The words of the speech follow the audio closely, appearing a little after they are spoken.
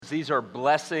These are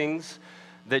blessings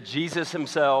that Jesus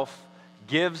himself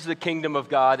gives the kingdom of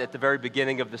God at the very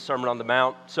beginning of the Sermon on the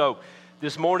Mount. So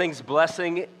this morning's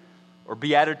blessing or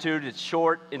beatitude, it's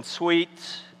short and sweet.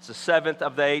 It's the seventh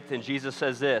of the eighth, and Jesus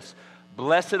says this: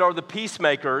 "Blessed are the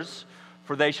peacemakers,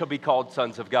 for they shall be called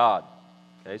sons of God."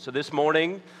 Okay, so this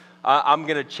morning, I'm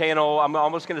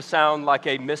almost going to sound like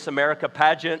a Miss America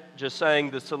pageant, just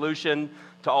saying the solution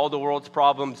to all the world's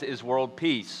problems is world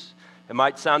peace. It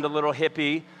might sound a little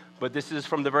hippie, but this is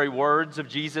from the very words of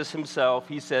Jesus himself.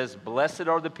 He says, "Blessed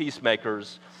are the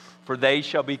peacemakers, for they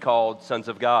shall be called sons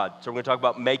of God." So we're going to talk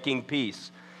about making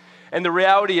peace. And the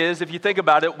reality is, if you think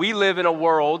about it, we live in a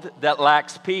world that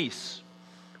lacks peace.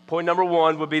 Point number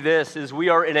one would be this, is we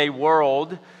are in a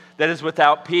world that is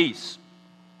without peace.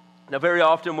 Now, very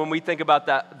often when we think about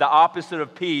the opposite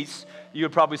of peace, you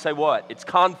would probably say what? It's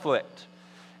conflict.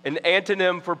 An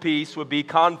antonym for peace would be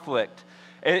conflict.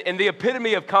 And the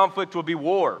epitome of conflict would be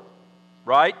war,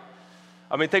 right?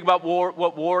 I mean, think about war.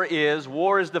 What war is.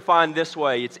 War is defined this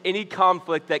way. It's any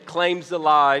conflict that claims the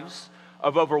lives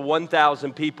of over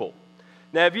 1,000 people.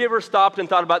 Now, have you ever stopped and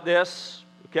thought about this?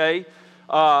 Okay.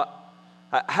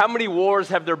 How many wars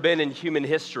have there been in human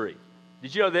history?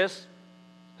 Did you know this?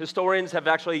 Historians have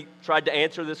actually tried to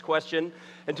answer this question,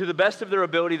 and to the best of their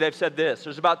ability, they've said this: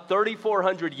 there's about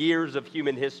 3,400 years of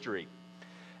human history.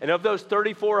 And of those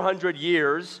 3,400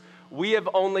 years, we have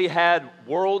only had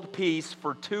world peace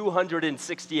for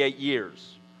 268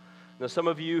 years. Now, some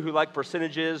of you who like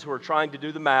percentages, who are trying to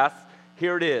do the math,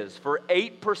 here it is. For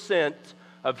 8%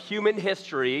 of human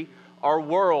history, our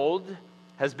world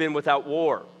has been without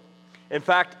war. In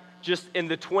fact, just in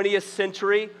the 20th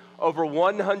century, over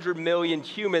 100 million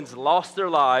humans lost their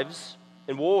lives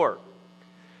in war.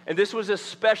 And this was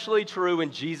especially true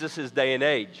in Jesus' day and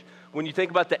age. When you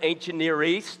think about the ancient Near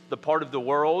East, the part of the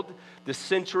world, the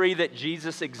century that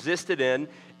Jesus existed in,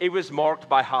 it was marked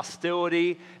by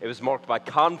hostility, it was marked by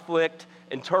conflict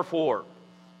and turf war.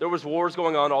 There was wars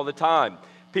going on all the time.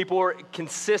 People were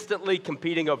consistently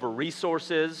competing over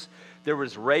resources. There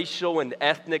was racial and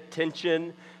ethnic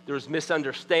tension. There was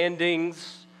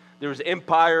misunderstandings. There was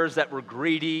empires that were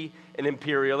greedy and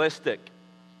imperialistic.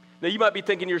 Now, you might be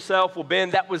thinking to yourself, well,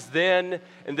 Ben, that was then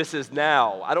and this is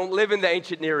now. I don't live in the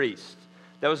ancient Near East.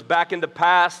 That was back in the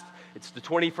past. It's the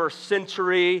 21st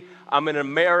century. I'm an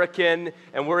American,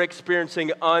 and we're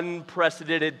experiencing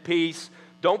unprecedented peace.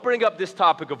 Don't bring up this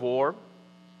topic of war.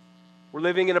 We're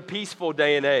living in a peaceful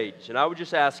day and age. And I would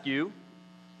just ask you,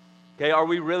 okay, are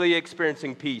we really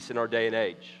experiencing peace in our day and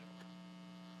age?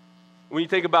 When you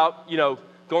think about,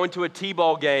 going to a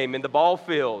t-ball game in the ball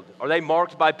field, are they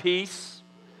marked by peace?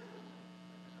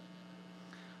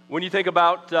 When you think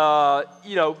about,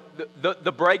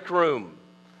 the break room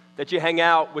that you hang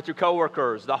out with your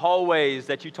coworkers, the hallways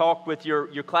that you talk with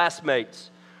your classmates,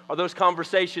 are those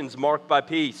conversations marked by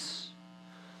peace?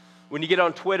 When you get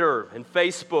on Twitter and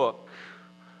Facebook,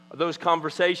 are those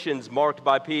conversations marked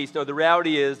by peace? No, the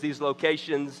reality is these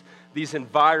locations, these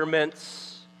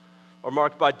environments are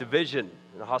marked by division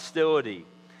and hostility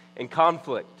and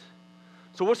conflict.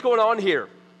 So what's going on here?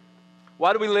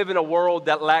 Why do we live in a world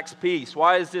that lacks peace?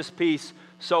 Why is this peace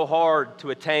so hard to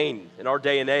attain in our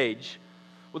day and age?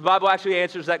 Well, the Bible actually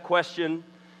answers that question.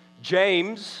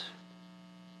 James,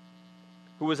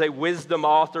 who was a wisdom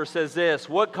author, says this: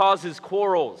 "What causes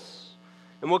quarrels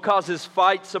and what causes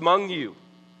fights among you?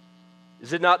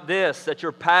 Is it not this, that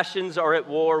your passions are at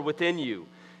war within you?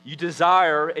 You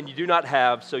desire and you do not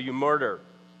have, so you murder."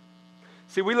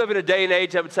 See, we live in a day and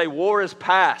age that would say war is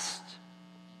past.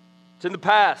 It's in the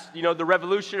past. The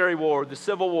Revolutionary War, the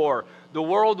Civil War, the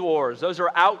World Wars, those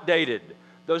are outdated.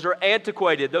 Those are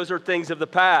antiquated. Those are things of the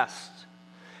past.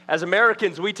 As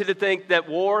Americans, we tend to think that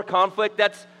war, conflict,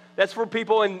 that's for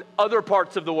people in other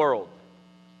parts of the world.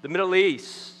 The Middle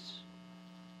East,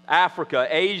 Africa,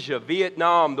 Asia,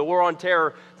 Vietnam, the war on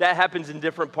terror, that happens in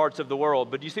different parts of the world.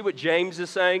 But do you see what James is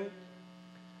saying?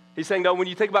 He's saying, no, when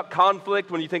you think about conflict,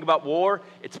 when you think about war,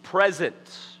 it's present.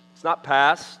 It's not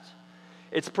past.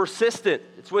 It's persistent.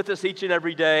 It's with us each and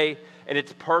every day, and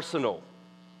it's personal.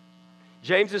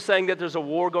 James is saying that there's a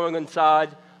war going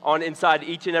inside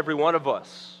each and every one of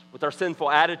us with our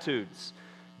sinful attitudes,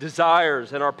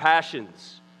 desires, and our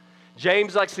passions.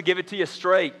 James likes to give it to you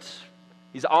straight.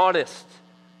 He's honest.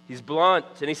 He's blunt.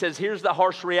 And he says, here's the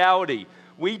harsh reality.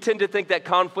 We tend to think that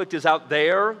conflict is out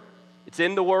there. It's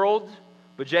in the world.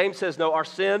 But James says, no, our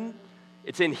sin,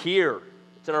 it's in here.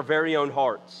 It's in our very own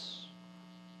hearts.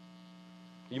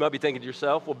 You might be thinking to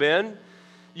yourself, well, Ben,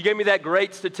 you gave me that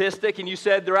great statistic, and you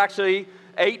said there actually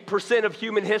 8% of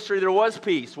human history there was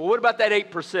peace. Well, what about that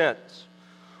 8%?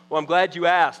 Well, I'm glad you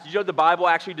asked. Did you know the Bible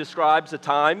actually describes a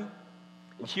time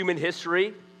in human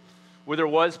history where there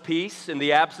was peace in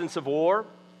the absence of war,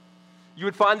 you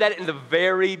would find that in the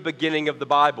very beginning of the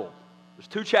Bible. There's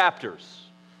 2 chapters,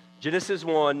 Genesis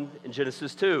 1 and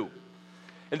Genesis 2.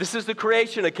 And this is the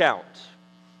creation account.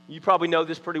 You probably know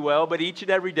this pretty well, but each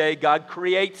and every day God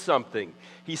creates something.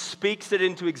 He speaks it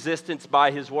into existence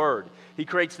by His word. He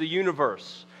creates the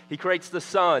universe. He creates the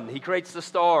sun. He creates the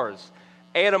stars,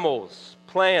 animals,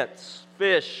 plants,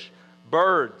 fish,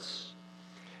 birds.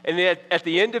 And at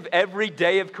the end of every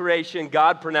day of creation,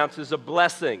 God pronounces a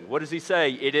blessing. What does He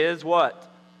say? It is what?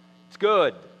 It's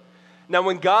good. Now,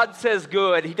 when God says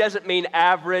good, He doesn't mean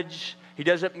average. He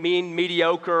doesn't mean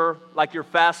mediocre like your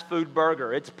fast food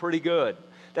burger. It's pretty good.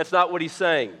 That's not what He's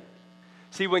saying.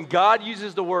 See, when God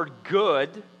uses the word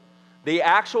good, the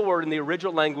actual word in the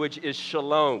original language is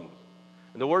shalom.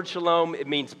 And the word shalom, it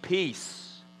means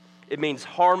peace. It means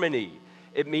harmony.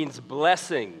 It means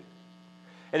blessing.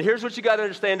 And here's what you got to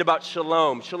understand about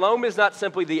shalom. Shalom is not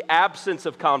simply the absence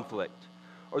of conflict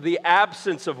or the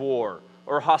absence of war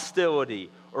or hostility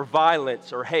or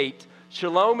violence or hate.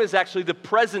 Shalom is actually the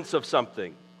presence of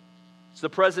something. It's the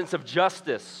presence of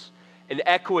justice and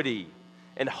equity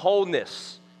and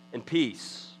wholeness and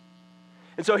peace.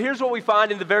 And so here's what we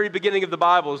find in the very beginning of the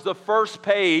Bible. Is the first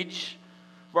page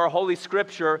of our Holy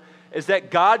Scripture is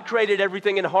that God created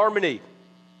everything in harmony.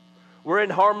 We're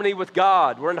in harmony with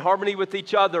God. We're in harmony with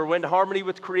each other. We're in harmony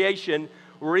with creation.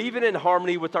 We're even in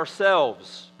harmony with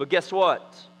ourselves. But guess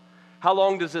what? How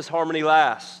long does this harmony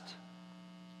last?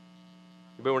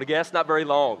 Anybody want to guess? Not very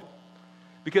long.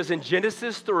 Because in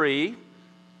Genesis 3,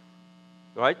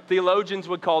 right, theologians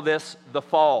would call this the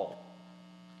fall.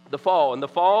 The fall. And the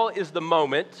fall is the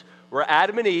moment where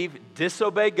Adam and Eve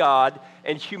disobey God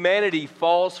and humanity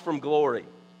falls from glory.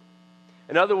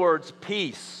 In other words,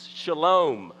 peace,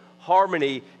 shalom,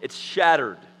 harmony, it's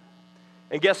shattered.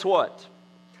 And guess what?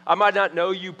 I might not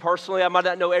know you personally. I might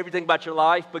not know everything about your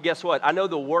life. But guess what? I know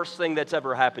the worst thing that's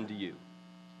ever happened to you.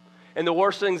 And the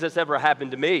worst things that's ever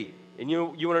happened to me. And you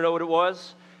want to know what it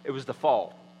was? It was the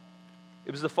fall.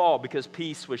 It was the fall because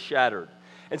peace was shattered.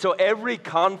 And so every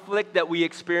conflict that we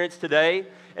experience today,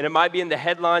 and it might be in the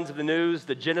headlines of the news,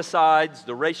 the genocides,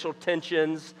 the racial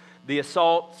tensions, the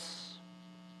assaults,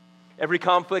 every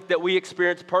conflict that we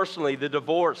experience personally, the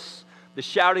divorce, the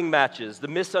shouting matches, the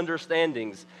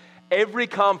misunderstandings, every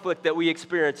conflict that we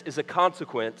experience is a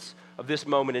consequence of this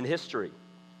moment in history.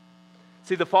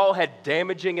 See, the fall had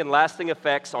damaging and lasting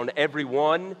effects on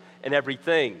everyone and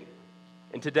everything.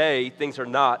 And today, things are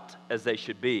not as they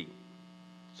should be.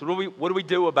 So what do we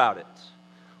do about it?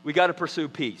 We got to pursue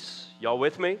peace. Y'all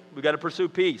with me? We got to pursue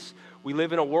peace. We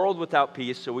live in a world without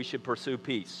peace, so we should pursue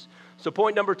peace. So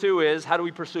point number 2 is, how do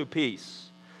we pursue peace?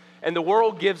 And the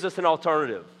world gives us an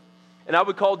alternative. And I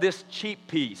would call this cheap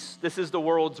peace. This is the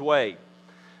world's way.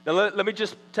 Now let me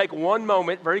just take one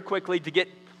moment very quickly to get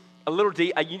a little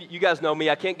deep. You guys know me.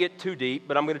 I can't get too deep,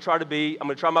 but I'm going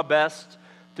to try my best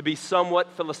to be somewhat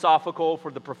philosophical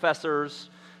for the professors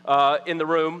in the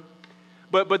room.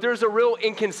 But there's a real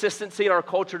inconsistency in our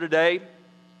culture today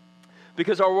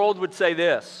because our world would say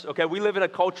this, okay? We live in a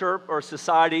culture or a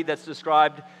society that's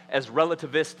described as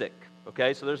relativistic,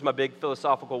 okay? So there's my big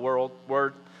philosophical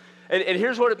word. And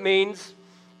here's what it means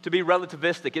to be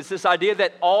relativistic. It's this idea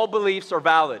that all beliefs are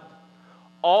valid.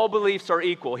 All beliefs are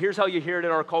equal. Here's how you hear it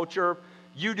in our culture.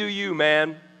 You do you,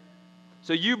 man.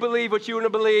 So you believe what you want to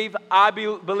believe, I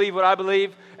believe what I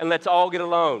believe, and let's all get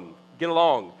along.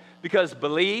 Because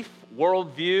belief,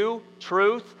 worldview,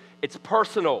 truth, it's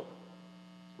personal,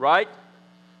 right?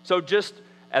 So just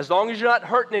as long as you're not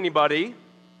hurting anybody,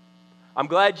 I'm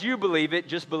glad you believe it.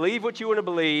 Just believe what you want to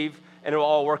believe, and it'll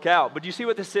all work out. But do you see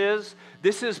what this is?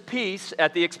 This is peace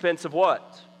at the expense of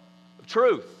what? Of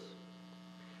truth.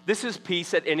 This is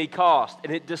peace at any cost,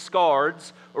 and it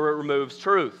discards or it removes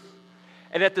truth.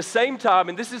 And at the same time,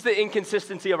 and this is the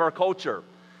inconsistency of our culture,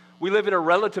 we live in a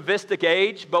relativistic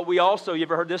age, but we also, you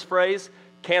ever heard this phrase?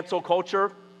 Cancel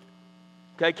culture.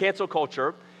 Okay, cancel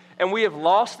culture. And we have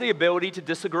lost the ability to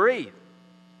disagree.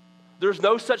 There's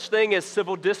no such thing as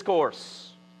civil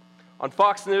discourse on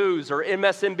Fox News or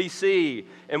MSNBC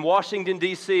in Washington,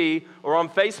 D.C., or on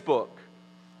Facebook.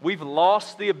 We've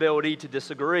lost the ability to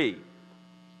disagree.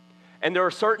 And there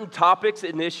are certain topics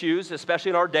and issues, especially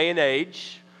in our day and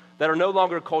age, that are no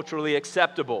longer culturally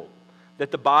acceptable, that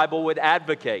the Bible would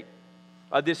advocate.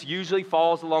 This usually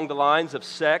falls along the lines of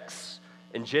sex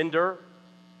and gender.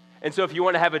 And so if you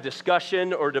want to have a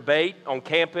discussion or debate on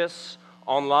campus,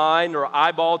 online, or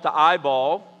eyeball to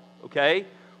eyeball, okay,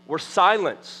 we're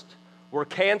silenced, we're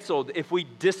canceled if we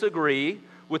disagree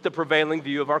with the prevailing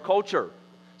view of our culture.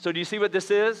 So do you see what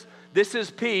this is? This is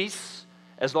peace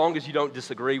as long as you don't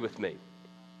disagree with me.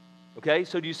 Okay,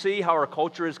 so do you see how our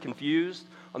culture is confused?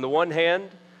 On the one hand,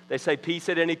 they say peace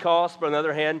at any cost, but on the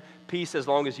other hand, peace as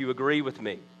long as you agree with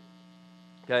me.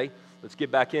 Okay, let's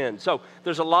get back in. So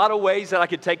there's a lot of ways that I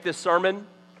could take this sermon,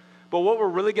 but what we're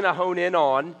really going to hone in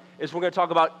on is we're going to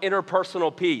talk about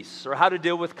interpersonal peace, or how to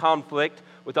deal with conflict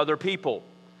with other people.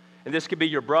 And this could be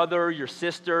your brother, your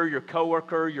sister, your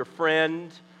coworker, your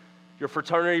friend, your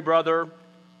fraternity brother,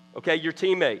 okay, your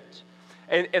teammate.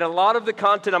 And a lot of the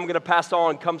content I'm going to pass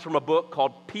on comes from a book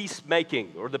called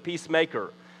Peacemaking, or The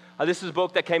Peacemaker. This is a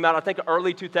book that came out, I think,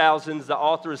 early 2000s. The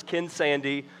author is Ken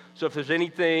Sande. So if there's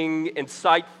anything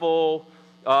insightful,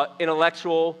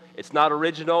 intellectual, it's not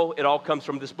original. It all comes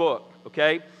from this book,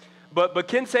 okay? But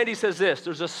Ken Sande says this: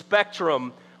 there's a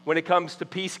spectrum when it comes to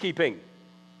peacekeeping.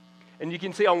 And you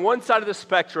can see on one side of the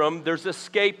spectrum, there's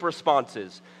escape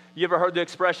responses. You ever heard the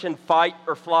expression fight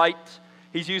or flight?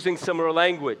 He's using similar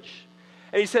language.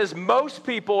 And he says most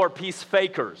people are peace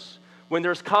fakers. When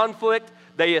there's conflict,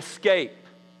 they escape.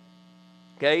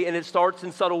 Okay, and it starts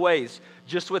in subtle ways,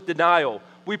 just with denial.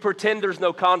 We pretend there's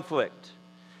no conflict.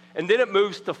 And then it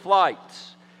moves to flight.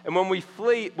 And when we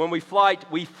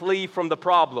flight, we flee from the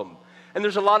problem. And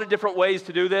there's a lot of different ways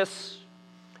to do this.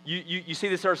 You see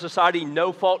this in our society,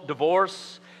 no-fault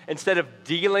divorce. Instead of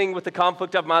dealing with the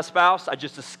conflict of my spouse, I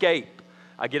just escape.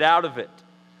 I get out of it.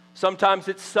 Sometimes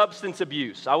it's substance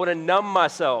abuse. I want to numb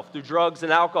myself through drugs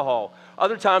and alcohol.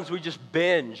 Other times we just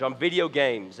binge on video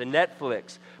games and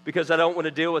Netflix because I don't want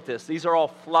to deal with this. These are all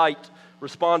flight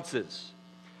responses.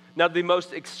 Now, the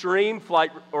most extreme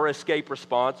flight or escape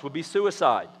response would be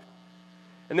suicide.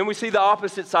 And then we see the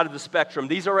opposite side of the spectrum.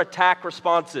 These are attack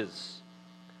responses.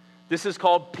 This is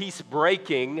called peace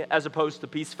breaking as opposed to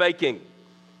peace faking.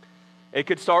 It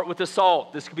could start with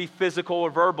assault. This could be physical or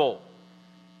verbal.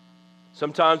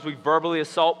 Sometimes we verbally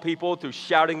assault people through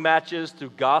shouting matches,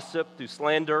 through gossip, through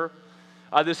slander.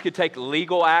 This could take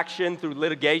legal action through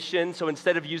litigation. So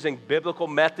instead of using biblical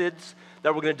methods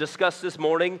that we're going to discuss this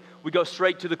morning, we go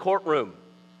straight to the courtroom.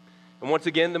 And once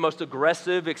again, the most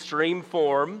aggressive, extreme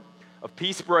form of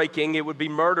peace breaking, it would be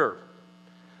murder.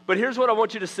 But here's what I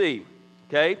want you to see,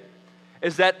 okay,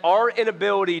 is that our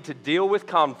inability to deal with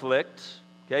conflict,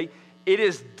 okay, it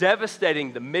is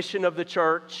devastating the mission of the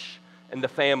church and the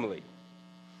family.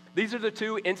 These are the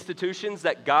two institutions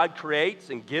that God creates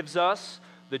and gives us,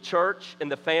 the church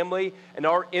and the family, and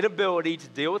our inability to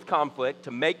deal with conflict,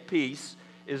 to make peace,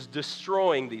 is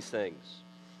destroying these things.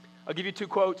 I'll give you two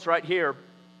quotes right here.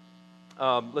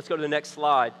 Let's go to the next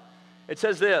slide. It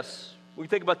says this: when we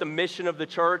think about the mission of the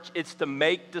church, it's to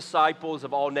make disciples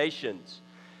of all nations.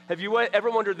 Have you ever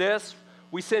wondered this?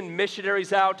 We send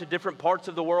missionaries out to different parts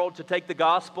of the world to take the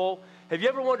gospel. Have you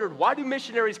ever wondered, why do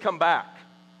missionaries come back?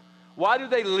 Why do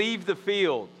they leave the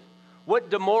field? What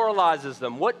demoralizes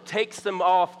them? What takes them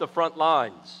off the front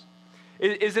lines?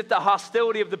 Is it the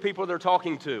hostility of the people they're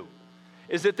talking to?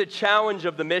 Is it the challenge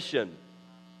of the mission?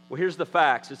 Well, here's the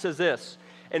facts. It says this: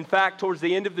 in fact, towards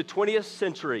the end of the 20th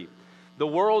century, the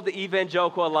World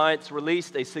Evangelical Alliance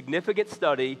released a significant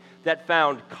study that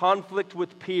found conflict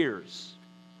with peers,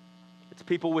 it's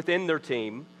people within their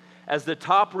team, as the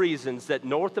top reasons that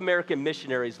North American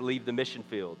missionaries leave the mission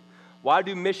field. Why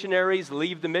do missionaries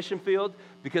leave the mission field?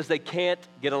 Because they can't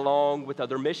get along with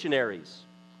other missionaries.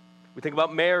 We think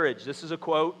about marriage. This is a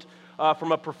quote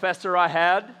from a professor I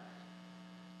had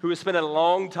who has spent a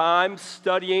long time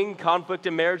studying conflict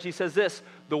in marriage. He says this: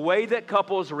 the way that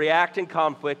couples react in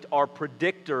conflict are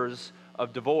predictors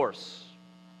of divorce.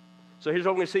 So here's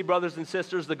what we're going to see, brothers and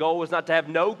sisters. The goal was not to have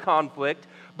no conflict,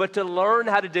 but to learn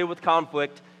how to deal with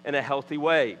conflict in a healthy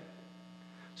way.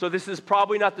 So this is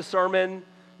probably not the sermon,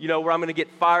 where I'm going to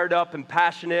get fired up and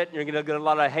passionate. You're going to get a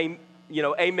lot of,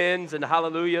 amens and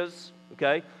hallelujahs,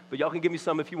 okay? But y'all can give me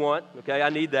some if you want, okay? I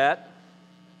need that.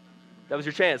 That was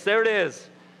your chance. There it is.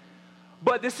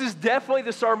 But this is definitely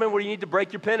the sermon where you need to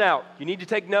break your pen out. You need to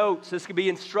take notes. This could be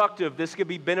instructive. This could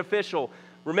be beneficial.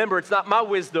 Remember, it's not my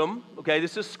wisdom, okay?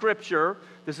 This is scripture.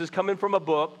 This is coming from a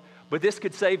book. But this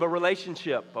could save a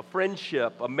relationship, a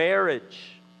friendship, a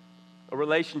marriage, a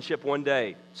relationship one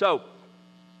day. So,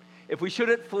 if we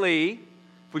shouldn't flee,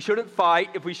 if we shouldn't fight,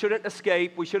 if we shouldn't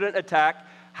escape, we shouldn't attack,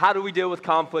 how do we deal with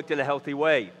conflict in a healthy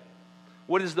way?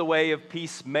 What is the way of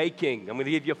peacemaking? I'm going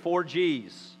to give you 4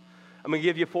 G's. I'm going to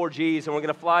give you 4 G's, and we're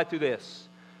going to fly through this.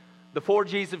 The 4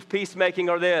 G's of peacemaking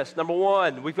are this. Number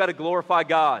 1, we've got to glorify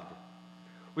God.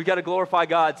 We've got to glorify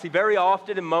God. See, very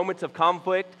often in moments of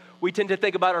conflict, we tend to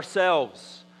think about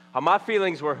ourselves, how my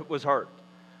feelings was hurt,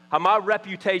 how my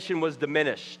reputation was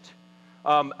diminished,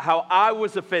 how I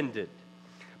was offended.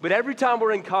 But every time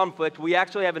we're in conflict, we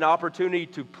actually have an opportunity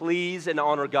to please and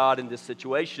honor God in this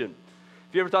situation.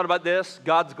 Have you ever thought about this?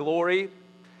 God's glory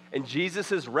and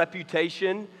Jesus'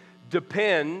 reputation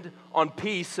depend on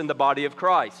peace in the body of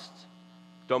Christ.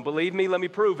 Don't believe me? Let me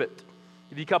prove it.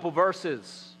 Give you a couple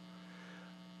verses.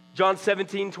 John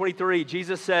 17:23,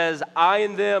 Jesus says, I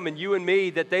and them and you and me,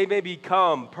 that they may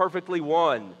become perfectly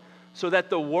one, so that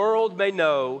the world may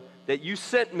know that you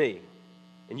sent me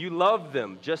and you loved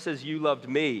them just as you loved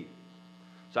me.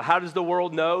 So how does the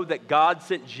world know that God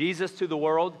sent Jesus to the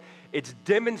world? It's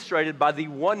demonstrated by the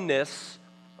oneness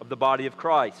of the body of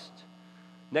Christ.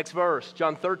 Next verse,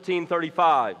 John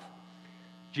 13:35.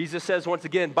 Jesus says once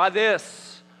again, by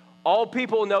this, all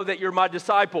people know that you're my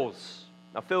disciples.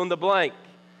 Now fill in the blank.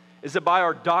 Is it by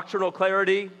our doctrinal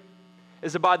clarity?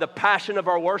 Is it by the passion of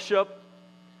our worship?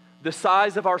 The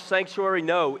size of our sanctuary?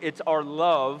 No, it's our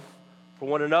love for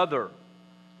one another.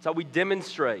 It's how we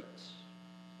demonstrate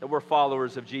that we're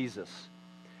followers of Jesus.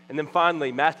 And then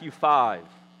finally, Matthew 5.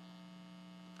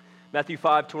 Matthew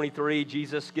 5:23,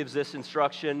 Jesus gives this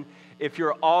instruction. If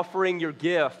you're offering your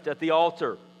gift at the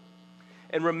altar,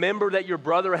 and remember that your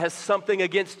brother has something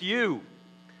against you,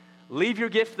 leave your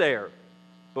gift there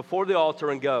before the altar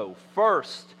and go.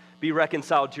 First, be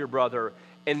reconciled to your brother,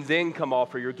 and then come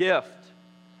offer your gift.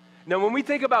 Now, when we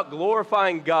think about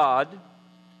glorifying God,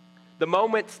 the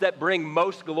moments that bring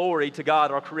most glory to God,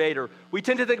 our Creator, we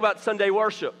tend to think about Sunday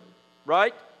worship,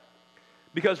 right?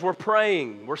 Because we're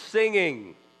praying, we're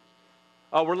singing,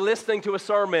 we're listening to a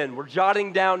sermon, we're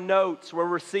jotting down notes, we're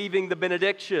receiving the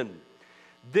benediction.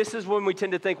 This is when we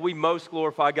tend to think we most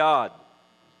glorify God.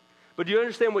 But do you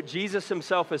understand what Jesus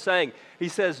himself is saying? He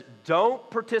says, don't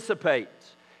participate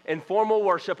in formal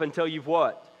worship until you've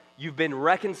what? You've been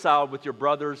reconciled with your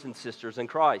brothers and sisters in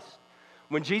Christ.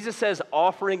 When Jesus says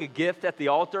offering a gift at the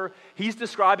altar, he's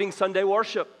describing Sunday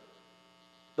worship,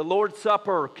 the Lord's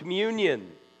Supper,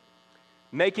 communion,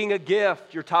 making a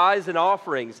gift, your tithes and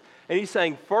offerings. And he's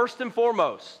saying, first and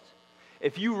foremost,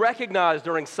 if you recognize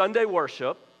during Sunday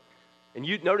worship, and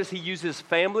you notice he uses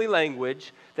family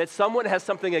language, that someone has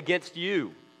something against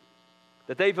you,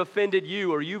 that they've offended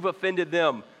you or you've offended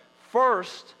them,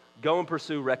 first, go and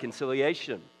pursue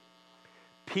reconciliation.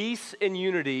 Peace and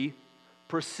unity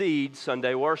precedes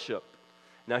Sunday worship.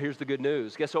 Now here's the good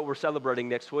news. Guess what we're celebrating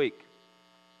next week?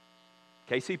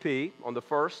 KCP, on the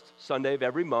first Sunday of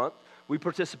every month, we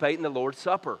participate in the Lord's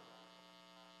Supper.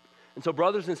 And so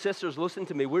brothers and sisters, listen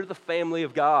to me. We're the family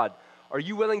of God. Are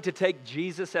you willing to take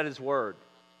Jesus at his word?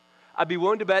 I'd be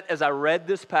willing to bet as I read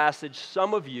this passage,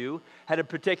 some of you had a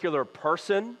particular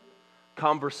person,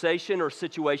 conversation, or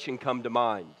situation come to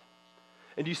mind.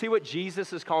 And do you see what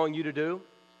Jesus is calling you to do?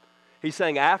 He's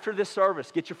saying, after this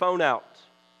service, get your phone out.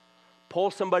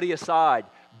 Pull somebody aside.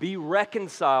 Be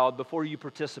reconciled before you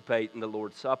participate in the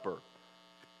Lord's Supper.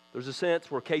 There's a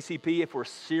sense where KCP, if we're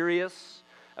serious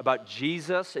about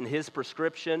Jesus and his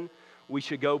prescription, we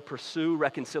should go pursue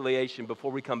reconciliation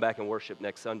before we come back and worship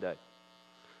next Sunday.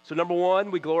 So number one,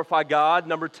 we glorify God.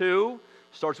 Number two,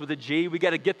 starts with a G. We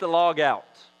got to get the log out.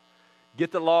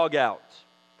 Get the log out.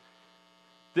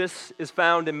 This is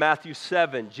found in Matthew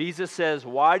 7. Jesus says,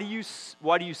 why do you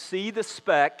see the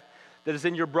speck that is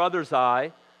in your brother's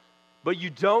eye, but you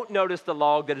don't notice the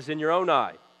log that is in your own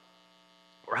eye?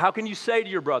 Or how can you say to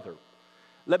your brother,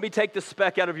 let me take the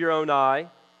speck out of your own eye,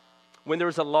 when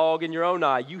there's a log in your own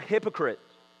eye? You hypocrite.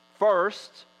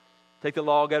 First, take the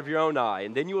log out of your own eye,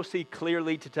 and then you will see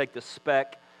clearly to take the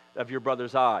speck of your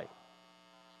brother's eye.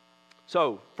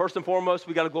 So, first and foremost,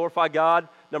 we got to glorify God.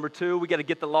 Number two, we got to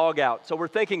get the log out. So we're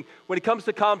thinking, when it comes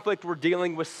to conflict, we're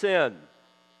dealing with sin.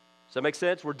 Does that make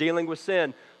sense? We're dealing with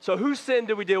sin. So whose sin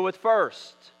do we deal with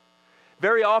first?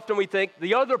 Very often we think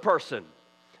the other person,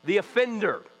 the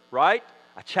offender, right?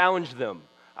 I challenge them.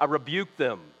 I rebuke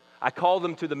them. I call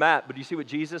them to the mat. But do you see what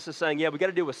Jesus is saying? Yeah, we got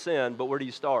to deal with sin, but where do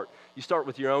you start? You start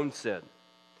with your own sin.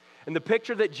 And the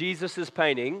picture that Jesus is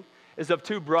painting is of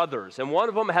two brothers, and one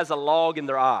of them has a log in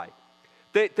their eye.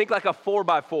 Think like a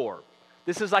 4x4.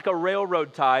 This is like a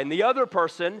railroad tie, and the other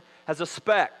person has a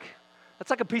speck. That's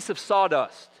like a piece of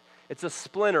sawdust. It's a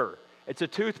splinter. It's a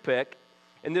toothpick.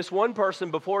 And this one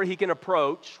person, before he can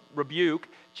approach, rebuke,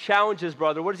 challenge his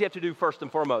brother, what does he have to do first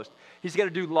and foremost? He's got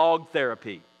to do log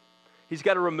therapy. He's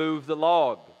got to remove the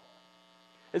log.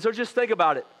 And so just think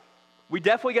about it. We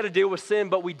definitely got to deal with sin,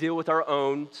 but we deal with our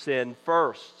own sin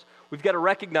first. We've got to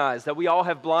recognize that we all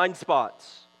have blind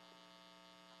spots.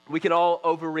 We can all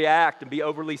overreact and be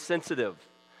overly sensitive.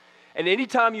 And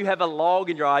anytime you have a log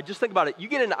in your eye, just think about it. You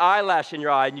get an eyelash in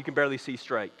your eye and you can barely see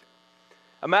straight.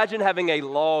 Imagine having a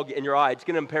log in your eye. It's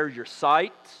going to impair your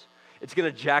sight. It's going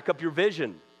to jack up your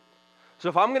vision. So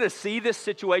if I'm going to see this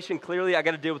situation clearly, I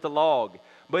got to deal with the log.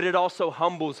 But it also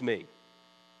humbles me.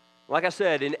 Like I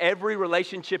said, in every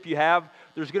relationship you have,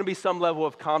 there's going to be some level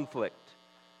of conflict.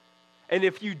 And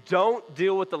if you don't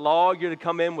deal with the law, you're going to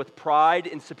come in with pride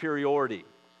and superiority.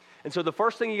 And so the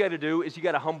first thing you got to do is you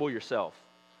got to humble yourself.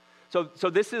 So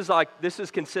this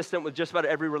is consistent with just about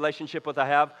every relationship that I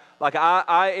have. Like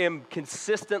I am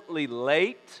consistently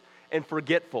late and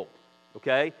forgetful,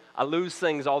 okay? I lose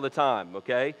things all the time,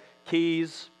 okay?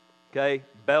 Keys, okay?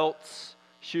 Belts,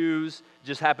 shoes,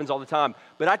 just happens all the time.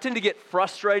 But I tend to get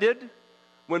frustrated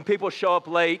when people show up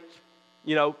late,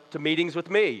 to meetings with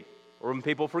me, or when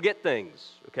people forget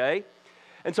things, okay?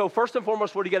 And so first and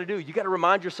foremost, what do you got to do? You got to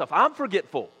remind yourself, I'm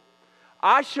forgetful.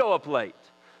 I show up late.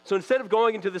 So instead of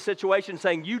going into the situation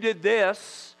saying, you did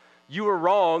this, you were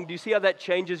wrong, do you see how that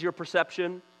changes your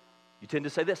perception? You tend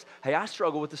to say this, hey, I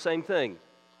struggle with the same thing.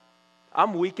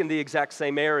 I'm weak in the exact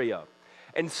same area.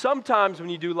 And sometimes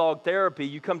when you do log therapy,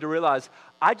 you come to realize,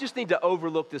 I just need to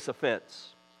overlook this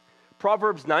offense.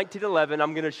 Proverbs 19:11,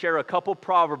 I'm going to share a couple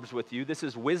proverbs with you. This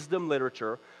is wisdom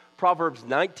literature. Proverbs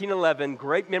 19:11,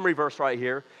 great memory verse right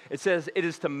here. It says, it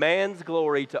is to man's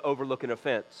glory to overlook an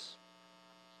offense.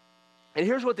 And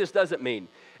here's what this doesn't mean.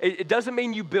 It doesn't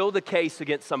mean you build a case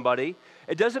against somebody.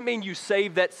 It doesn't mean you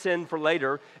save that sin for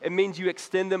later. It means you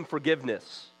extend them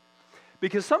forgiveness.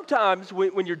 Because sometimes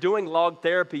when you're doing log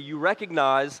therapy, you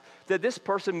recognize that this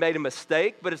person made a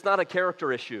mistake, but it's not a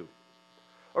character issue.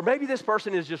 Or maybe this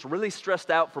person is just really stressed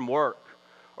out from work.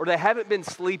 Or they haven't been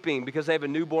sleeping because they have a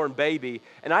newborn baby.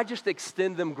 And I just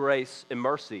extend them grace and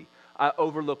mercy. I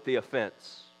overlook the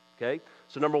offense. Okay?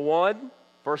 So number one,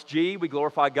 first G, we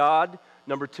glorify God.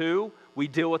 Number two, we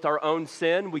deal with our own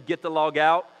sin. We get the log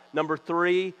out. Number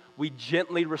three, we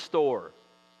gently restore.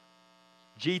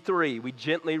 G3, we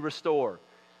gently restore.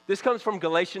 This comes from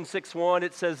Galatians 6:1.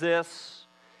 It says this,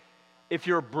 if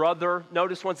your brother,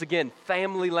 notice once again,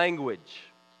 family language.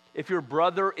 If your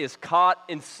brother is caught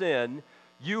in sin,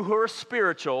 you who are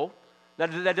spiritual,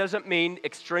 that doesn't mean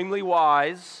extremely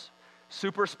wise,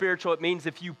 super spiritual. It means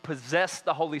if you possess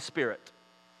the Holy Spirit.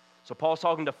 So Paul's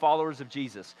talking to followers of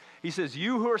Jesus. He says,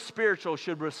 you who are spiritual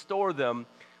should restore them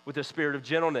with a spirit of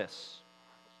gentleness.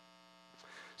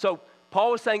 So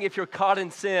Paul was saying if you're caught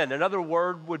in sin, another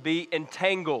word would be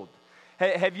entangled.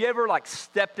 Have you ever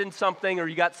stepped in something or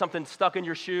you got something stuck in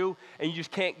your shoe and you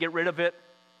just can't get rid of it?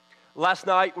 Last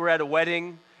night we were at a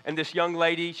wedding and this young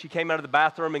lady, she came out of the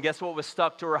bathroom and guess what was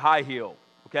stuck to her high heel?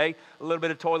 Okay, a little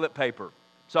bit of toilet paper.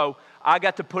 So I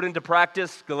got to put into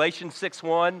practice Galatians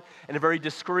 6:1 in a very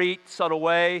discreet, subtle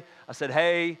way. I said,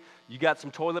 hey, you got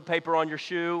some toilet paper on your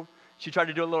shoe. She tried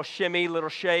to do a little shimmy, little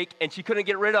shake, and she couldn't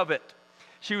get rid of it.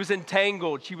 She was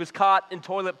entangled. She was caught in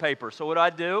toilet paper. So what did I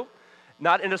do?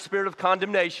 Not in a spirit of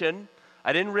condemnation.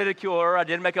 I didn't ridicule her. I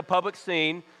didn't make a public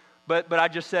scene. But I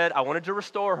just said, I wanted to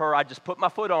restore her. I just put my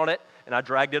foot on it, and I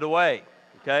dragged it away.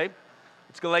 Okay?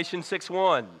 It's Galatians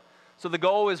 6:1. So the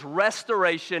goal is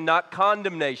restoration, not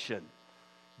condemnation.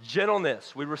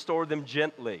 Gentleness. We restore them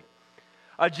gently.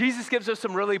 Jesus gives us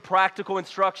some really practical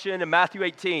instruction in Matthew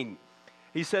 18.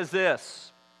 He says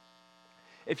this,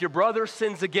 if your brother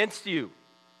sins against you,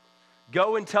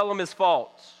 go and tell him his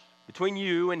faults between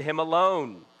you and him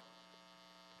alone.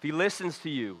 If he listens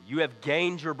to you, you have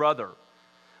gained your brother.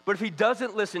 But if he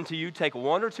doesn't listen to you, take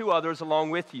one or two others along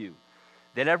with you.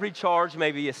 Then every charge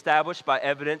may be established by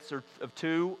evidence of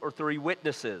 2 or 3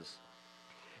 witnesses.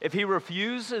 If he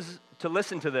refuses to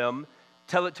listen to them,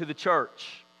 tell it to the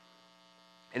church.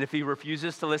 And if he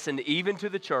refuses to listen even to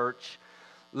the church,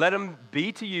 let him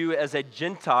be to you as a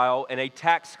Gentile and a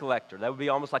tax collector. That would be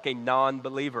almost like a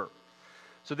non-believer.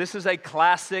 So this is a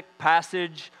classic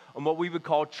passage on what we would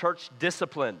call church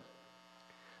discipline.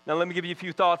 Now let me give you a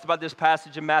few thoughts about this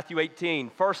passage in Matthew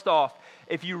 18. First off,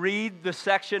 if you read the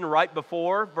section right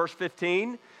before, verse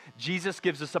 15, Jesus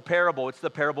gives us a parable. It's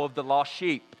the parable of the lost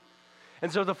sheep.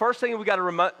 And so the first thing we got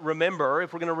to remember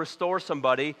if we're going to restore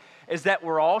somebody is that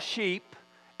we're all sheep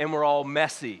and we're all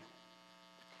messy.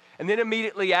 And then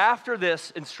immediately after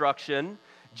this instruction,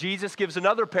 Jesus gives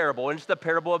another parable, and it's the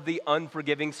parable of the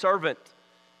unforgiving servant.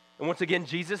 And once again,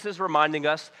 Jesus is reminding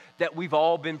us that we've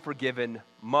all been forgiven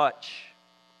much.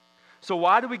 So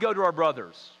why do we go to our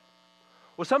brothers?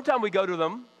 Well, sometimes we go to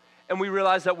them and we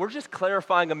realize that we're just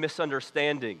clarifying a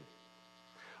misunderstanding.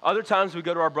 Other times we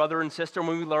go to our brother and sister and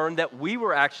we learn that we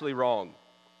were actually wrong.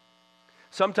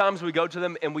 Sometimes we go to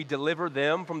them and we deliver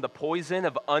them from the poison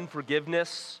of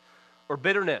unforgiveness or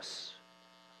bitterness.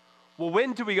 Well,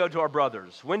 when do we go to our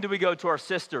brothers? When do we go to our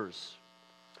sisters?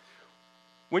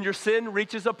 When your sin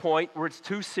reaches a point where it's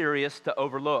too serious to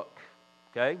overlook.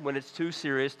 Okay? When it's too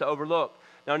serious to overlook.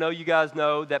 Now, I know you guys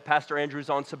know that Pastor Andrew's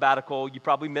on sabbatical. You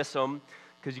probably miss him.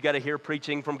 because you got to hear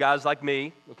preaching from guys like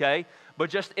me, okay? But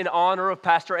just in honor of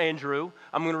Pastor Andrew,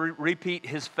 I'm going to repeat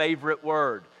his favorite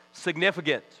word,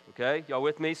 significant, okay? Y'all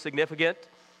with me? Significant.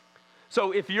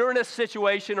 So if you're in a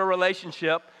situation or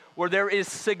relationship where there is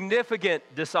significant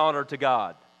dishonor to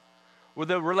God, where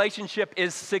the relationship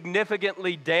is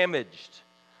significantly damaged,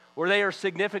 where they are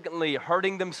significantly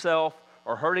hurting themselves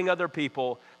or hurting other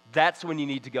people, that's when you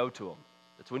need to go to them.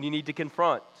 That's when you need to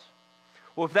confront.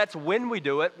 Well, if that's when we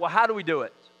do it, well, how do we do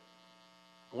it?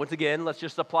 Once again, let's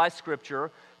just apply Scripture.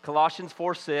 Colossians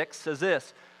 4:6 says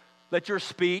this, let your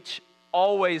speech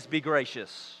always be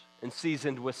gracious and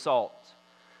seasoned with salt.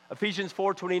 Ephesians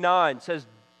 4:29 says,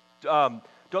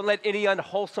 don't let any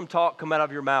unwholesome talk come out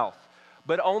of your mouth,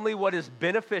 but only what is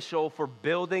beneficial for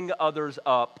building others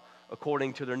up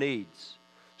according to their needs.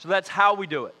 So that's how we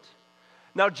do it.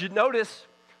 Now, notice,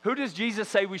 who does Jesus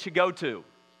say we should go to?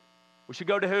 We should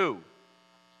go to who?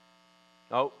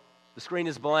 Oh, the screen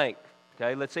is blank.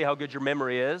 Okay, let's see how good your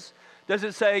memory is. Does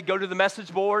it say go to the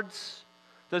message boards?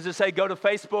 Does it say go to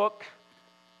Facebook?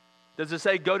 Does it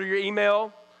say go to your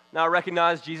email? Now, I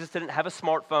recognize Jesus didn't have a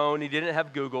smartphone. He didn't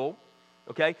have Google,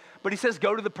 okay? But he says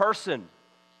go to the person.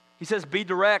 He says be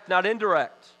direct, not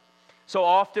indirect. So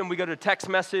often we go to text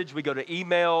message, we go to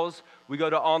emails, we go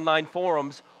to online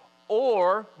forums,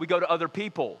 or we go to other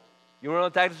people. You know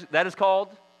what that is called?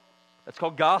 That's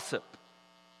called gossip.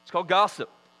 It's called gossip.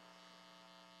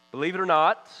 Believe it or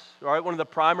not, all right, one of the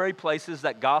primary places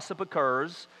that gossip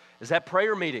occurs is at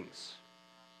prayer meetings.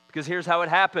 Because here's how it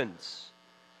happens.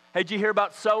 Hey, did you hear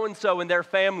about so-and-so and their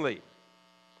family?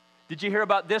 Did you hear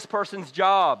about this person's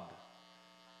job?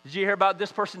 Did you hear about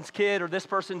this person's kid or this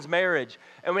person's marriage?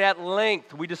 And at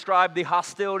length, we describe the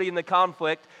hostility and the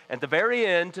conflict. At the very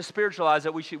end, to spiritualize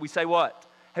it, we say what?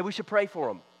 Hey, we should pray for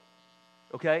them,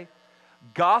 okay?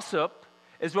 Gossip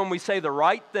is when we say the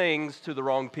right things to the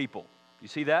wrong people. You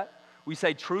see that? We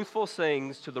say truthful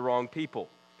things to the wrong people.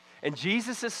 And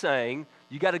Jesus is saying,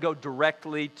 you got to go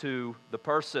directly to the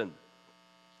person.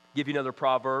 Give you another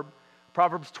proverb.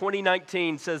 Proverbs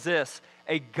 20:19 says this,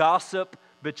 a gossip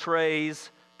betrays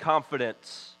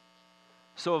confidence.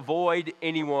 So avoid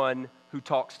anyone who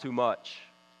talks too much.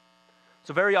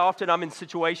 So very often I'm in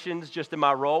situations just in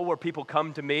my role where people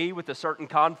come to me with a certain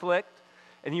conflict.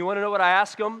 And you want to know what I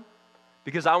ask them?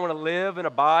 Because I want to live and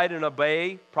abide and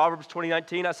obey Proverbs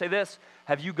 20:19, I say this,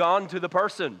 have you gone to the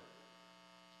person?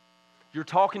 You're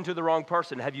talking to the wrong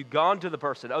person. Have you gone to the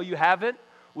person? Oh, you haven't?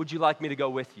 Would you like me to go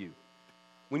with you?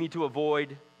 We need to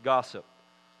avoid gossip.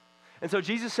 And so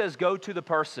Jesus says, go to the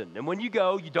person. And when you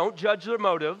go, you don't judge their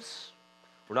motives.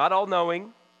 We're not all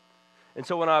knowing. And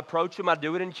so when I approach them, I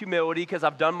do it in humility because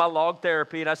I've done my log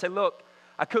therapy. And I say, look,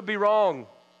 I could be wrong.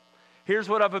 Here's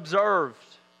what I've observed.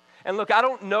 And look, I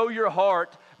don't know your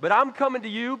heart, but I'm coming to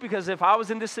you because if I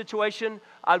was in this situation,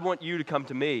 I'd want you to come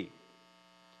to me.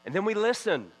 And then we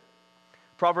listen.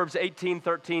 Proverbs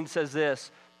 18:13 says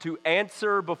this, to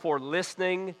answer before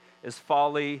listening is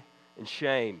folly and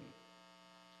shame.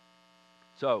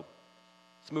 So,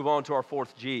 let's move on to our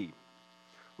fourth G.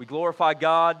 We glorify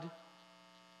God.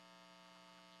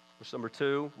 Verse number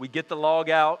 2, we get the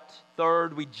log out.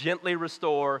 Third, we gently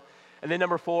restore. And then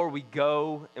number 4, we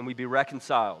go and we be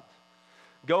reconciled.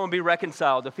 Go and be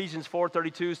reconciled. Ephesians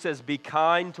 4:32 says, be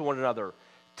kind to one another,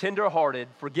 tenderhearted,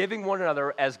 forgiving one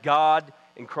another as God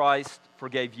in Christ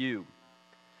forgave you.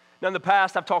 Now in the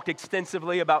past, I've talked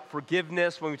extensively about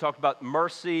forgiveness when we talked about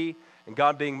mercy and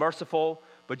God being merciful.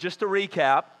 But just to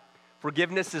recap,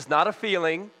 forgiveness is not a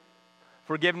feeling.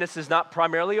 Forgiveness is not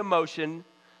primarily emotion.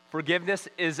 Forgiveness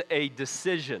is a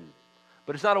decision.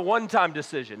 But it's not a one-time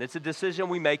decision. It's a decision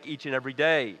we make each and every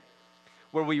day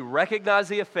where we recognize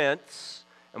the offense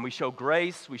and we show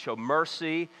grace, we show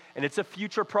mercy, and it's a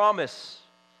future promise.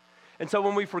 And so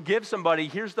when we forgive somebody,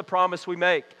 here's the promise we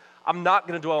make. I'm not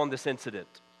going to dwell on this incident.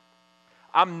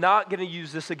 I'm not going to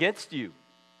use this against you.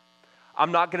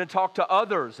 I'm not going to talk to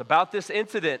others about this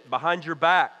incident behind your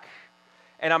back.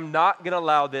 And I'm not going to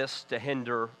allow this to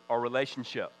hinder our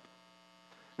relationship.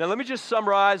 Now let me just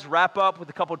summarize, wrap up with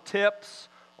a couple tips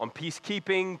on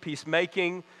peacekeeping,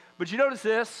 peacemaking. But you notice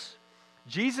this?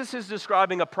 Jesus is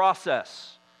describing a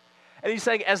process. And he's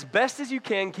saying, as best as you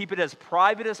can, keep it as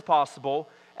private as possible,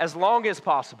 as long as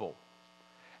possible.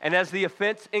 And as the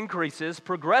offense increases,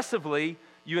 progressively,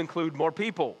 you include more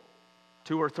people,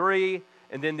 2 or 3,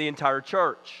 and then the entire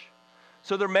church.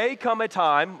 So there may come a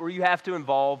time where you have to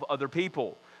involve other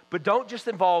people. But don't just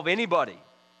involve anybody.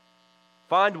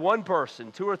 Find one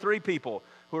person, 2 or 3 people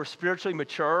who are spiritually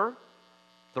mature,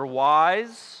 they're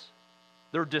wise,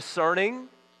 they're discerning,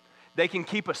 they can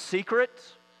keep a secret,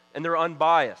 and they're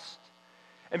unbiased.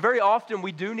 And very often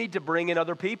we do need to bring in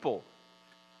other people.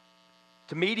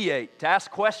 to mediate, to ask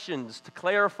questions, to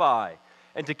clarify,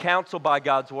 and to counsel by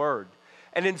God's word.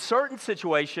 And in certain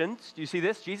situations, do you see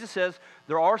this? Jesus says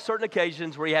there are certain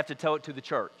occasions where you have to tell it to the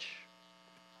church.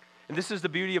 And this is the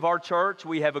beauty of our church.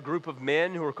 We have a group of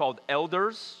men who are called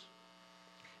elders,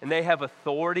 and they have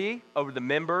authority over the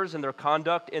members and their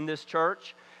conduct in this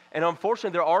church. And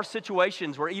unfortunately, there are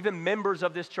situations where even members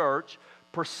of this church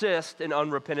persist in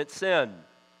unrepentant sin.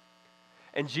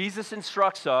 And Jesus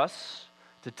instructs us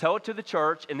to tell it to the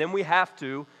church, and then we have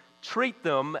to treat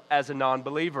them as a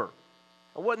non-believer.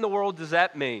 Now, what in the world does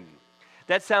that mean?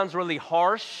 That sounds really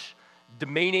harsh,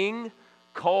 demeaning,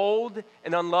 cold,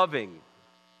 and unloving.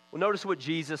 Well, notice what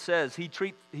Jesus says.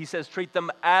 He says, treat them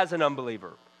as an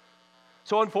unbeliever.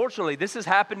 So unfortunately, this has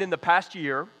happened in the past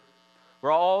year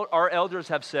where all our elders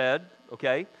have said,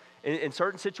 okay, in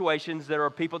certain situations, there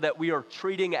are people that we are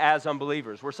treating as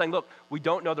unbelievers. We're saying, look, we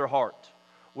don't know their heart.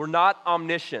 We're not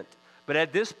omniscient. But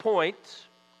at this point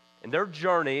in their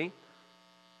journey,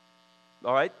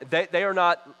 all right, they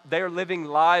are living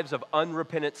lives of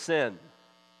unrepentant sin.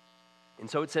 And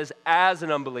so it says, as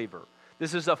an unbeliever.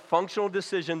 This is a functional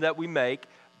decision that we make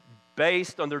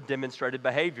based on their demonstrated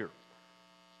behavior.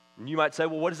 And you might say,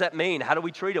 well, what does that mean? How do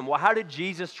we treat them? Well, how did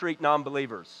Jesus treat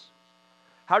non-believers?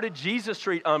 How did Jesus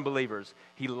treat unbelievers?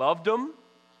 He loved them,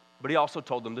 but he also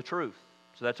told them the truth.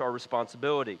 So that's our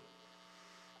responsibility.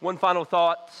 One final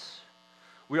thought.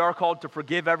 We are called to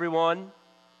forgive everyone,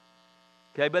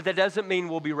 okay, but that doesn't mean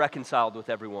we'll be reconciled with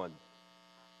everyone.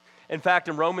 In fact,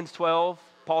 in Romans 12,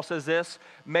 Paul says this,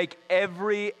 make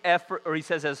every effort, or he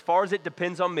says, as far as it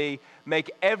depends on me,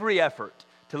 make every effort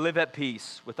to live at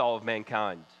peace with all of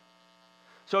mankind.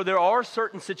 So there are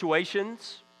certain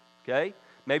situations, okay,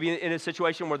 maybe in a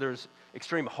situation where there's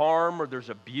extreme harm or there's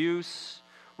abuse,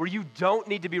 where you don't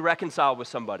need to be reconciled with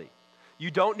somebody. You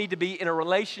don't need to be in a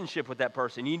relationship with that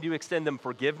person. You need to extend them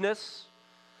forgiveness,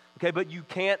 okay, but you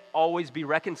can't always be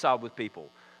reconciled with people.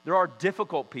 There are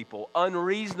difficult people,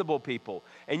 unreasonable people,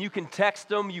 and you can text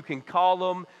them, you can call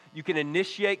them, you can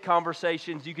initiate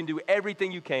conversations, you can do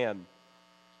everything you can.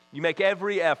 You make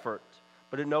every effort,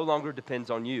 but it no longer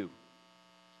depends on you.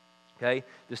 Okay?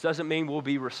 This doesn't mean we'll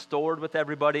be restored with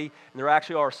everybody, and there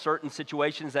actually are certain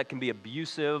situations that can be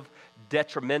abusive,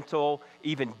 detrimental,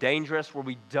 even dangerous, where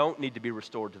we don't need to be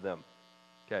restored to them.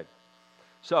 Okay?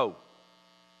 So,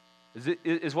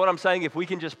 is what I'm saying, if we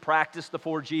can just practice the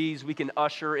 4 G's, we can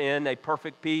usher in a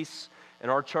perfect peace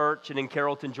in our church and in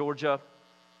Carrollton, Georgia?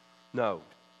 No.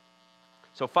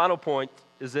 So final point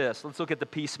is this. Let's look at the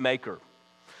peacemaker.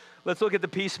 Let's look at the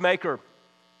peacemaker.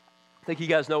 I think you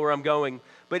guys know where I'm going.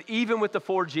 But even with the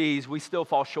 4 G's, we still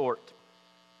fall short.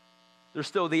 There's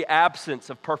still the absence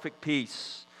of perfect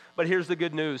peace. But here's the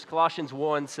good news. Colossians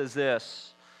 1 says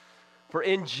this, for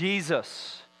in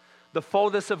Jesus, the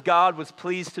fullness of God was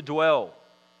pleased to dwell,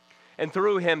 and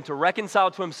through him to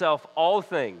reconcile to himself all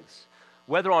things,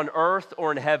 whether on earth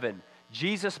or in heaven,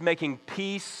 Jesus making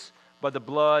peace by the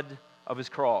blood of his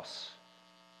cross.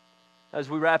 As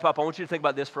we wrap up, I want you to think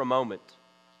about this for a moment.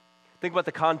 Think about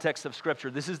the context of Scripture.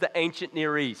 This is the ancient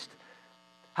Near East.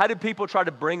 How did people try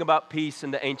to bring about peace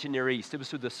in the ancient Near East? It was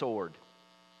through the sword.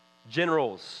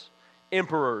 Generals,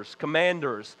 emperors,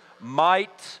 commanders,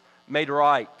 might made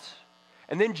right.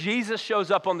 And then Jesus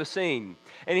shows up on the scene,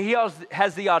 and he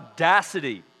has the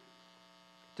audacity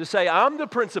to say, I'm the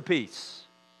Prince of Peace.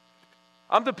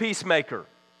 I'm the peacemaker.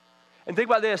 And think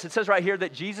about this. It says right here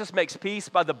that Jesus makes peace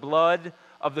by the blood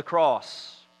of the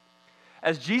cross.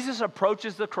 As Jesus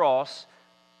approaches the cross,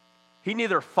 he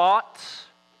neither fought,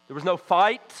 there was no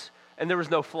fight, and there was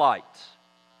no flight.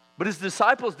 But his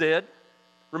disciples did.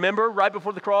 Remember, right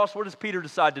before the cross, what does Peter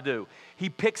decide to do? He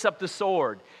picks up the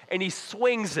sword, and he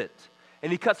swings it,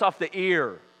 and he cuts off the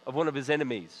ear of one of his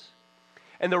enemies.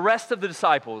 And the rest of the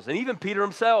disciples, and even Peter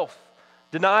himself,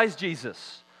 denies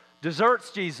Jesus,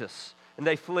 deserts Jesus, and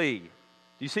they flee.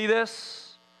 Do you see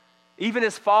this? Even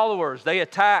his followers, they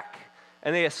attack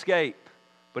and they escape,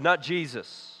 but not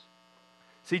Jesus.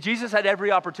 See, Jesus had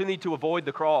every opportunity to avoid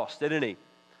the cross, didn't he?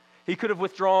 He could have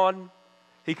withdrawn.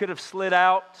 He could have slid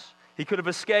out. He could have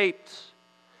escaped.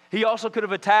 He also could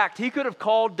have attacked. He could have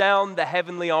called down the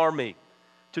heavenly army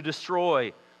to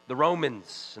destroy the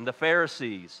Romans and the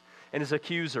Pharisees and his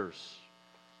accusers.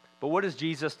 But what does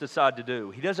Jesus decide to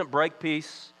do? He doesn't break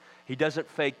peace. He doesn't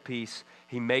fake peace.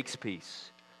 He makes peace.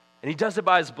 And he does it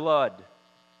by his blood.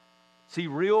 See,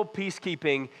 real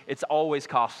peacekeeping, it's always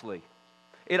costly.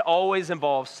 It always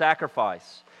involves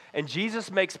sacrifice. And Jesus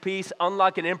makes peace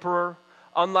unlike an emperor,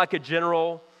 unlike a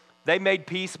general. They made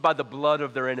peace by the blood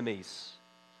of their enemies.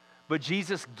 But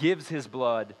Jesus gives his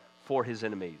blood for his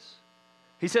enemies.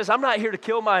 He says, I'm not here to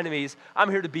kill my enemies. I'm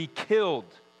here to be killed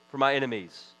for my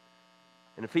enemies.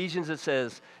 In Ephesians it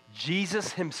says,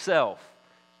 Jesus himself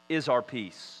is our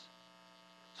peace.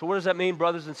 So what does that mean,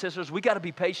 brothers and sisters? We got to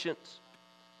be patient.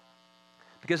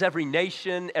 Because every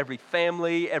nation, every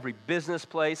family, every business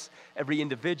place, every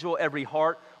individual, every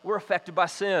heart, we're affected by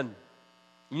sin.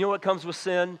 You know what comes with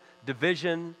sin?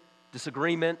 Division,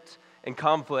 disagreement, and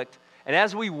conflict. And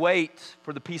as we wait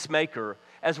for the peacemaker,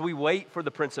 as we wait for the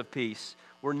Prince of Peace,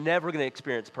 we're never going to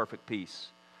experience perfect peace.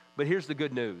 But here's the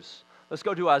good news. Let's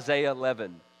go to Isaiah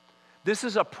 11. This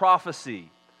is a prophecy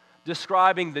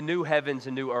describing the new heavens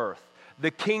and new earth,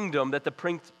 the kingdom that the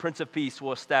Prince of Peace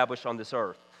will establish on this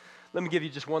earth. Let me give you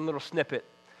just one little snippet.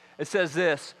 It says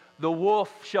this, the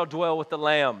wolf shall dwell with the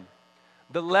lamb,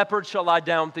 the leopard shall lie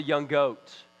down with the young goat,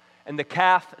 and the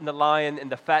calf and the lion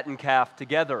and the fattened calf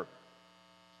together.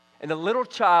 And a little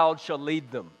child shall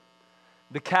lead them.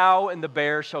 The cow and the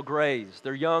bear shall graze,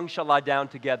 their young shall lie down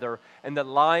together, and the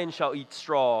lion shall eat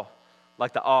straw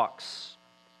like the ox.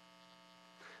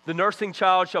 The nursing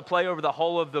child shall play over the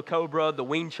hole of the cobra, the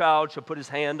weaned child shall put his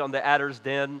hand on the adder's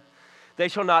den. They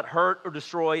shall not hurt or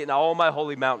destroy in all my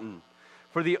holy mountain,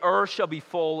 for the earth shall be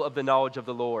full of the knowledge of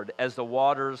the Lord, as the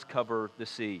waters cover the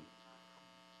sea.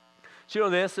 So you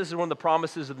know this is one of the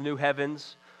promises of the new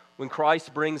heavens. When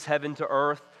Christ brings heaven to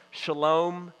earth,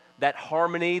 shalom, that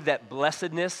harmony, that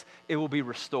blessedness, it will be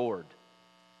restored.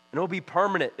 And it will be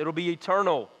permanent. It will be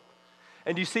eternal.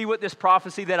 And do you see what this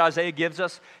prophecy that Isaiah gives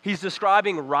us? He's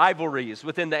describing rivalries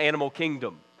within the animal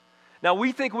kingdom. Now,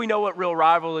 we think we know what real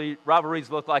rivalries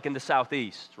look like in the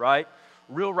Southeast, right?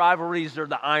 Real rivalries are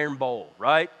the Iron Bowl,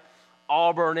 right?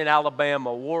 Auburn and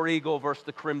Alabama, War Eagle versus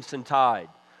the Crimson Tide.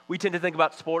 We tend to think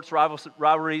about sports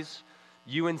rivalries,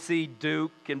 UNC,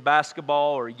 Duke in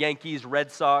basketball, or Yankees,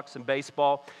 Red Sox in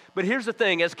baseball. But here's the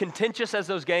thing, as contentious as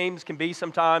those games can be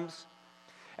sometimes,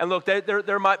 and look,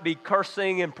 there might be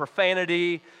cursing and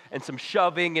profanity and some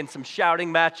shoving and some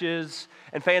shouting matches,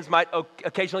 and fans might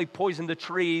occasionally poison the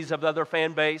trees of the other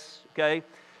fan base, okay?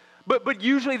 But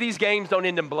usually these games don't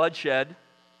end in bloodshed,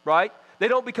 right? They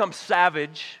don't become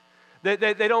savage. They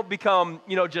don't become,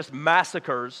 just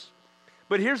massacres.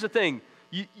 But here's the thing.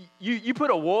 You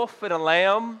put a wolf and a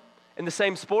lamb in the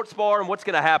same sports bar, and what's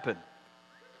going to happen?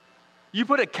 You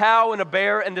put a cow and a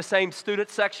bear in the same student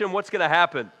section, what's going to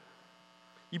happen?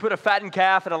 You put a fattened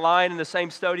calf and a lion in the same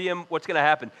stadium, what's going to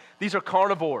happen? These are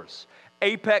carnivores,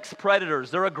 apex predators.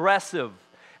 They're aggressive,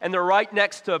 and they're right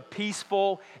next to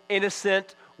peaceful,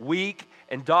 innocent, weak,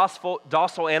 and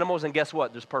docile animals, and guess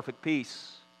what? There's perfect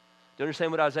peace. Do you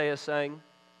understand what Isaiah is saying?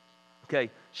 Okay,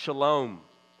 shalom,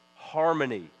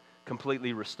 harmony,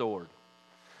 completely restored.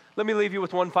 Let me leave you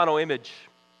with one final image.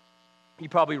 You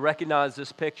probably recognize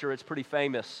this picture. It's pretty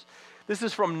famous. This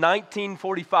is from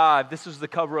 1945. This is the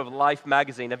cover of Life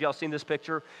magazine. Have y'all seen this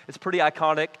picture? It's pretty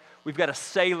iconic. We've got a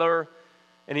sailor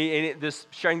and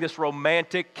sharing this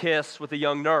romantic kiss with a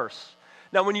young nurse.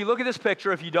 Now, when you look at this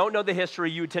picture, if you don't know the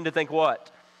history, you would tend to think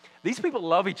what? These people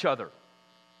love each other.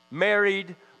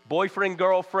 Married, boyfriend,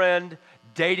 girlfriend,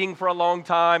 dating for a long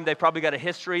time. They've probably got a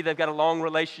history. They've got a long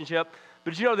relationship.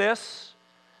 But did you know this?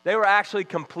 They were actually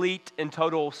complete and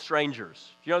total strangers.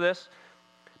 Do you know this?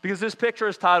 Because this picture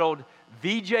is titled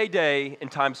VJ Day in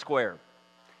Times Square.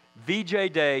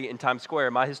 VJ Day in Times Square.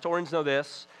 My historians know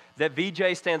this, that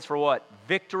VJ stands for what?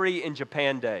 Victory in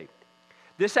Japan Day.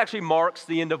 This actually marks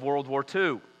the end of World War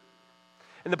II.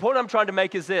 And the point I'm trying to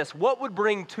make is this. What would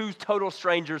bring two total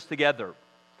strangers together?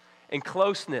 In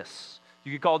closeness.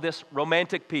 You could call this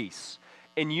romantic peace.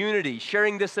 In unity,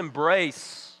 sharing this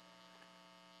embrace.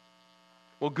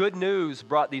 Well, good news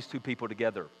brought these two people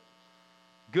together.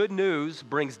 Good news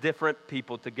brings different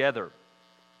people together.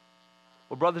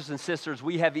 Well, brothers and sisters,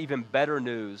 we have even better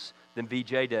news than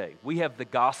VJ Day. We have the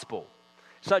gospel.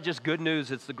 It's not just good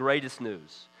news, it's the greatest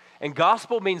news. And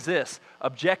gospel means this,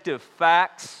 objective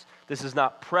facts. This is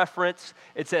not preference.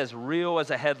 It's as real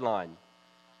as a headline.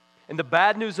 And the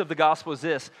bad news of the gospel is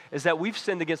this, is that we've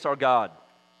sinned against our God.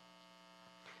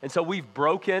 And so we've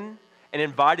broken and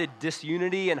invited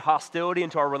disunity and hostility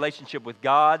into our relationship with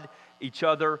God, each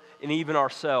other, and even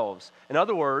ourselves. In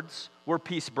other words, we're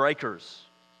peace breakers.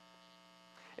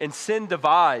 And sin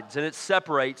divides and it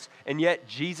separates, and yet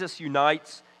Jesus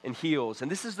unites and heals.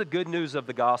 And this is the good news of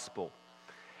the gospel,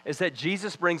 is that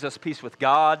Jesus brings us peace with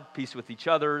God, peace with each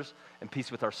other, and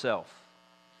peace with ourselves.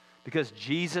 Because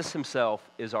Jesus himself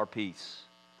is our peace.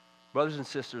 Brothers and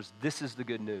sisters, this is the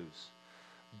good news.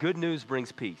 Good news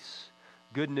brings peace.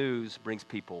 Good news brings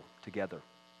people together.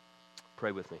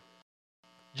 Pray with me.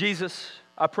 Jesus,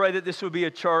 I pray that this would be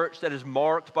a church that is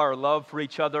marked by our love for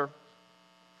each other.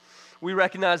 We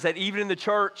recognize that even in the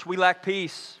church, we lack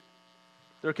peace.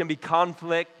 There can be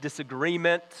conflict,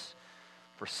 disagreement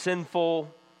for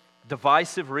sinful,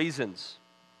 divisive reasons.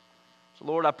 So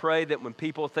Lord, I pray that when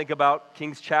people think about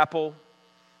King's Chapel,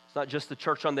 it's not just the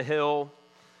church on the hill,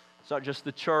 it's not just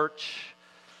the church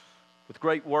with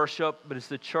great worship, but it's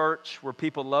the church where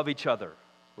people love each other,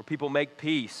 where people make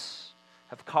peace,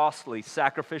 have costly,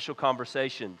 sacrificial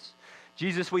conversations.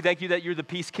 Jesus, we thank you that you're the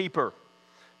peacekeeper.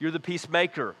 You're the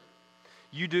peacemaker.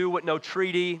 You do what no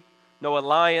treaty, no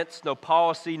alliance, no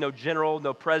policy, no general,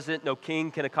 no president, no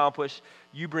king can accomplish.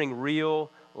 You bring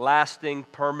real, lasting,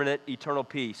 permanent, eternal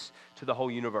peace to the whole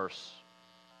universe.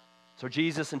 So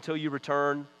Jesus, until you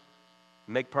return,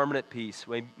 make permanent peace.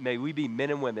 May we be men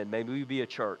and women. May we be a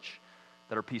church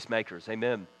that are peacemakers.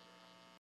 Amen.